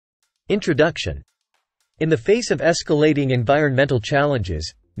Introduction. In the face of escalating environmental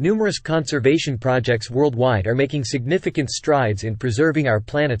challenges, numerous conservation projects worldwide are making significant strides in preserving our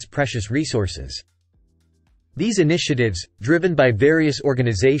planet's precious resources. These initiatives, driven by various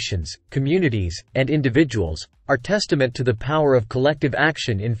organizations, communities, and individuals, are testament to the power of collective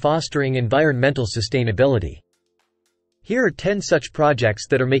action in fostering environmental sustainability. Here are 10 such projects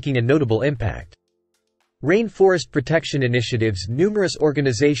that are making a notable impact. Rainforest protection initiatives. Numerous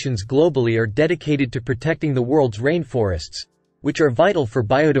organizations globally are dedicated to protecting the world's rainforests, which are vital for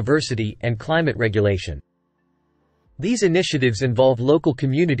biodiversity and climate regulation. These initiatives involve local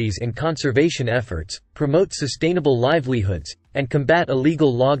communities in conservation efforts, promote sustainable livelihoods, and combat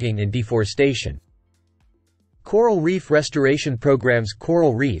illegal logging and deforestation. Coral reef restoration programs.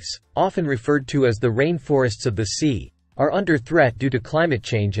 Coral reefs, often referred to as the rainforests of the sea, are under threat due to climate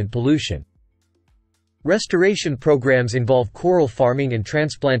change and pollution. Restoration programs involve coral farming and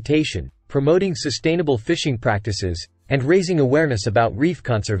transplantation, promoting sustainable fishing practices, and raising awareness about reef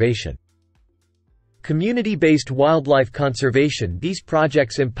conservation. Community-based wildlife conservation. These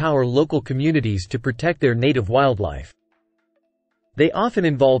projects empower local communities to protect their native wildlife. They often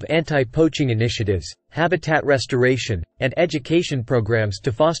involve anti-poaching initiatives, habitat restoration, and education programs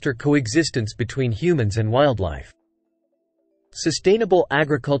to foster coexistence between humans and wildlife. Sustainable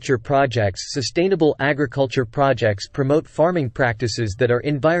agriculture projects. Sustainable agriculture projects promote farming practices that are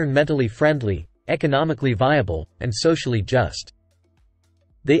environmentally friendly, economically viable, and socially just.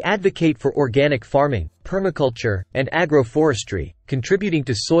 They advocate for organic farming, permaculture, and agroforestry, contributing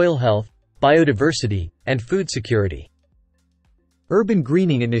to soil health, biodiversity, and food security. Urban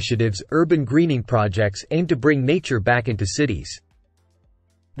greening initiatives. Urban greening projects aim to bring nature back into cities.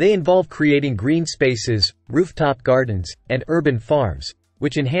 They involve creating green spaces, rooftop gardens, and urban farms,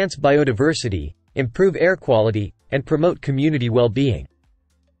 which enhance biodiversity, improve air quality, and promote community well-being.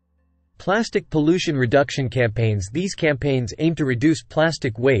 Plastic pollution reduction campaigns. These campaigns aim to reduce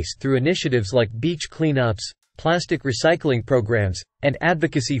plastic waste through initiatives like beach cleanups, plastic recycling programs, and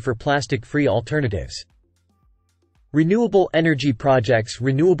advocacy for plastic-free alternatives. Renewable energy projects.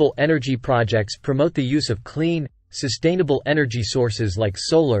 Renewable energy projects promote the use of clean, sustainable energy sources like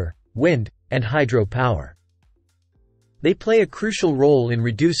solar, wind, and hydro power. They play a crucial role in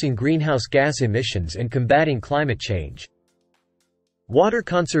reducing greenhouse gas emissions and combating climate change. Water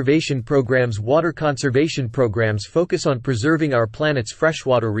conservation programs. Water conservation programs focus on preserving our planet's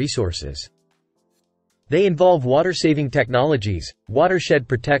freshwater resources. They involve water-saving technologies, watershed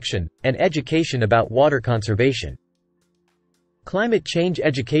protection, and education about water conservation. Climate change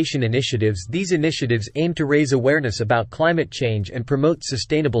education initiatives. These initiatives aim to raise awareness about climate change and promote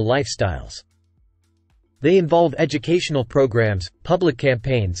sustainable lifestyles. They involve educational programs, public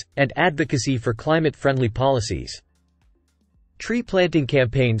campaigns, and advocacy for climate-friendly policies. Tree planting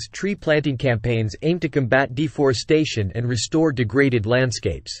campaigns. Tree planting campaigns aim to combat deforestation and restore degraded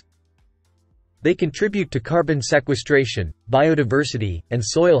landscapes. They contribute to carbon sequestration, biodiversity, and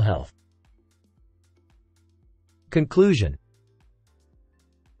soil health. Conclusion.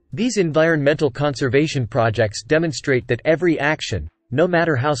 These environmental conservation projects demonstrate that every action, no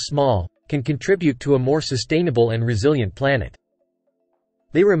matter how small, can contribute to a more sustainable and resilient planet.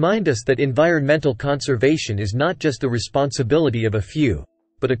 They remind us that environmental conservation is not just the responsibility of a few,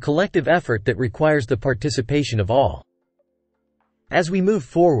 but a collective effort that requires the participation of all. As we move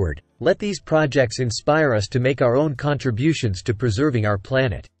forward, let these projects inspire us to make our own contributions to preserving our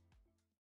planet.